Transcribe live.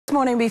This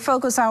morning, we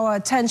focus our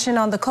attention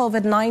on the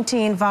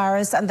COVID-19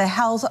 virus and the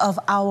health of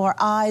our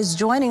eyes.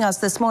 Joining us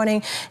this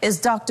morning is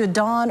Dr.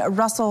 Dawn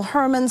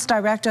Russell-Hermans,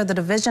 Director of the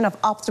Division of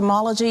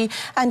Ophthalmology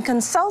and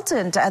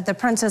consultant at the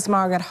Princess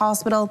Margaret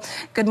Hospital.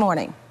 Good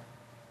morning.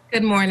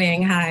 Good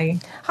morning. Hi.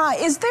 Hi.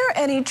 Is there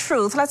any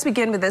truth, let's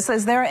begin with this,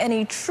 is there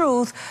any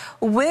truth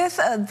with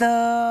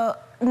the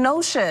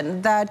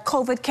notion that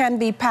COVID can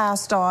be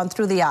passed on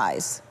through the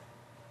eyes?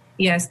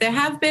 Yes, there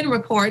have been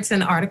reports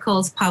and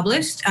articles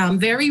published,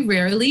 very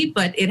rarely,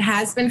 but it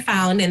has been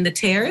found in the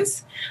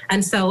tears.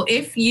 And so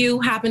if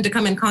you happen to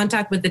come in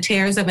contact with the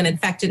tears of an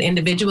infected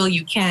individual,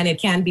 it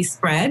can be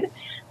spread.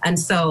 And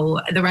so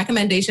the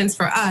recommendations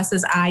for us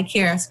as eye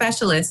care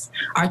specialists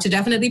are to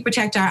definitely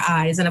protect our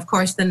eyes and, of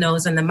course, the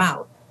nose and the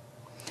mouth.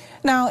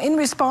 Now, in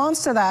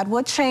response to that,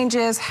 what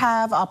changes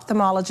have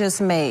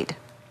ophthalmologists made?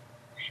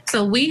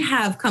 So we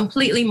have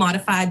completely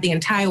modified the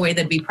entire way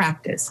that we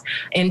practice.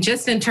 And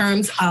just in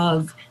terms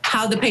of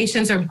how the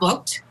patients are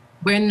booked,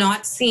 we're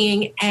not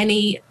seeing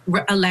any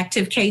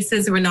elective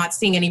cases. We're not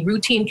seeing any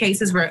routine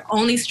cases. We're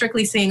only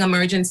strictly seeing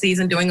emergencies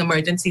and doing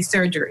emergency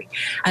surgery.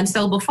 And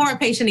so before a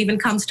patient even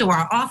comes to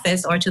our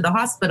office or to the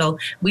hospital,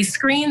 we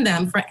screen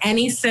them for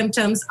any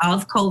symptoms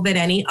of COVID,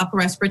 any upper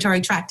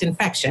respiratory tract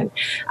infection.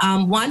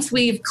 Once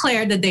we've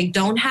cleared that they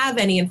don't have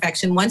any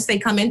infection, once they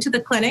come into the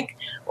clinic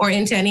or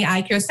into any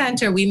eye care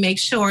center, we make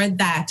sure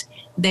that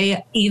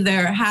they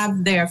either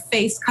have their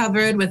face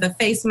covered with a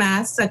face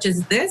mask such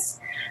as this,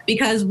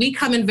 because we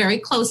come in very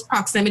close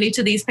proximity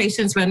to these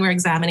patients when we're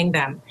examining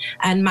them.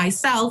 And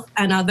myself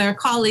and other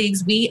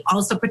colleagues, we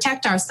also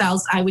protect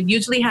ourselves. I would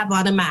usually have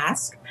on a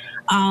mask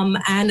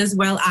and as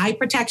well eye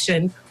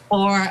protection,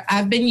 or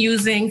I've been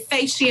using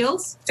face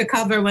shields to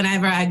cover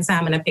whenever I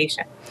examine a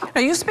patient.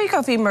 Now, you speak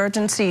of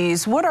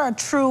emergencies. What are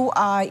true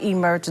eye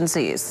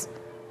emergencies?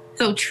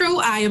 So true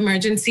eye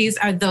emergencies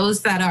are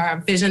those that are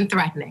vision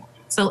threatening.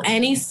 So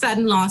any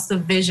sudden loss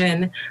of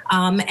vision,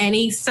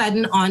 any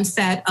sudden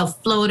onset of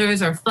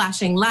floaters or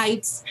flashing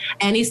lights,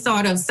 any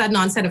sort of sudden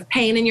onset of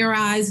pain in your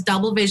eyes,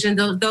 double vision,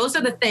 those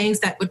are the things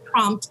that would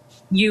prompt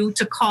you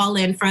to call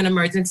in for an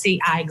emergency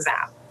eye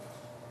exam.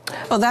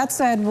 Well, that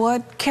said,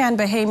 what can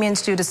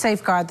Bahamians do to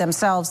safeguard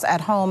themselves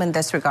at home in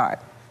this regard?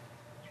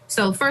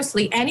 So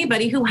firstly,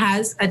 anybody who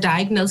has a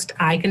diagnosed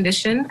eye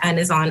condition and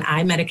is on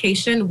eye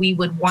medication, we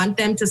would want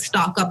them to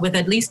stock up with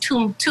at least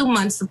two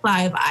months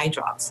supply of eye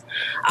drops.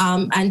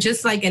 And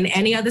just like in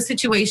any other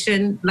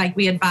situation, like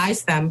we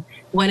advise them,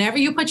 whenever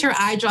you put your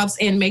eye drops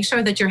in, make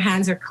sure that your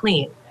hands are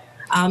clean.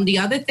 The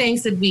other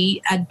things that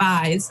we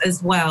advise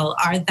as well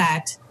are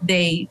that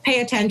they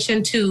pay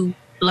attention to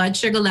blood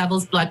sugar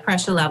levels, blood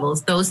pressure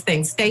levels, those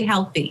things. Stay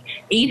healthy,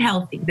 eat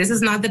healthy. This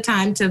is not the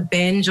time to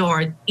binge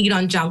or eat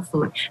on junk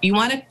food. You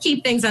want to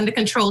keep things under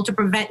control to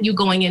prevent you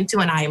going into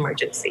an eye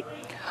emergency.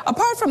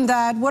 Apart from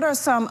that, what are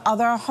some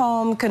other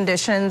home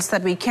conditions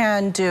that we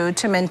can do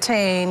to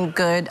maintain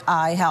good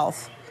eye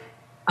health?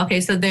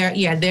 Okay, so there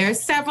are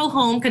several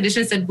home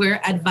conditions that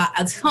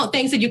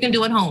things that you can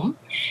do at home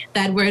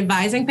that we're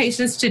advising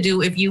patients to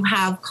do if you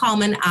have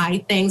common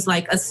eye things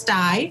like a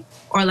stye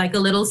or like a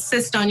little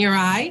cyst on your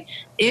eye.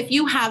 If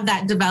you have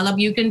that develop,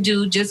 you can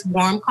do just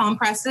warm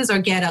compresses or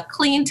get a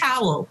clean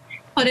towel,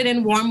 put it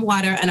in warm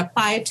water and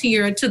apply it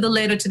to the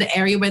lid or to the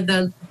area where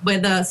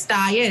the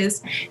stye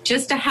is,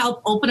 just to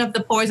help open up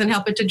the pores and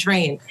help it to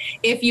drain.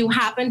 If you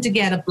happen to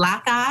get a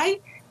black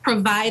eye,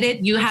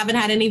 provided you haven't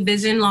had any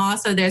vision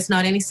loss or there's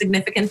not any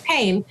significant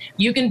pain,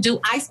 you can do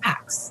ice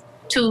packs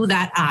to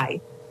that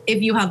eye.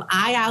 If you have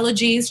eye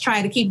allergies,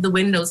 try to keep the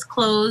windows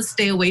closed,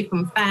 stay away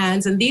from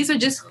fans. And these are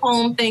just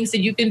home things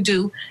that you can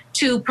do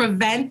to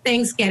prevent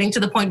things getting to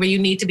the point where you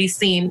need to be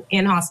seen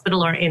in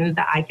hospital or in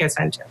the eye care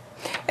center.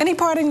 Any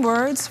parting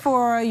words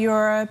for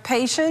your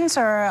patients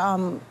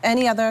or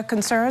any other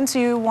concerns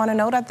you want to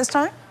note at this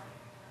time?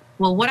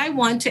 Well, what I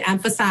want to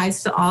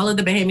emphasize to all of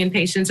the Bahamian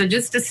patients are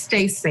just to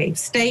stay safe,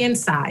 stay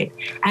inside.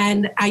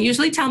 And I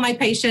usually tell my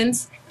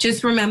patients,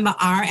 just remember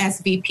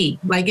RSVP,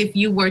 like if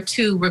you were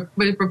to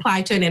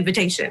reply to an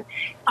invitation.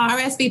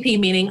 RSVP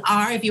meaning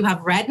R, if you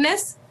have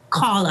redness,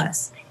 call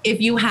us.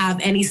 If you have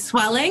any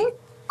swelling,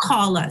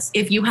 call us.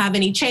 If you have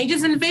any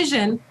changes in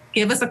vision,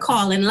 give us a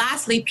call. And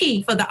lastly,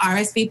 P for the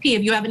RSVP,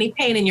 if you have any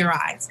pain in your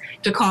eyes,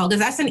 to call, because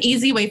that's an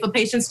easy way for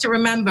patients to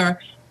remember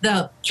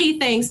the key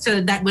things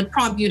that would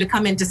prompt you to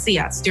come in to see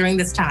us during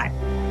this time.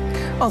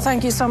 Well,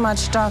 thank you so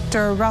much,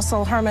 Dr.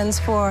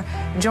 Russell-Hermans, for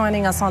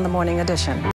joining us on the Morning Edition.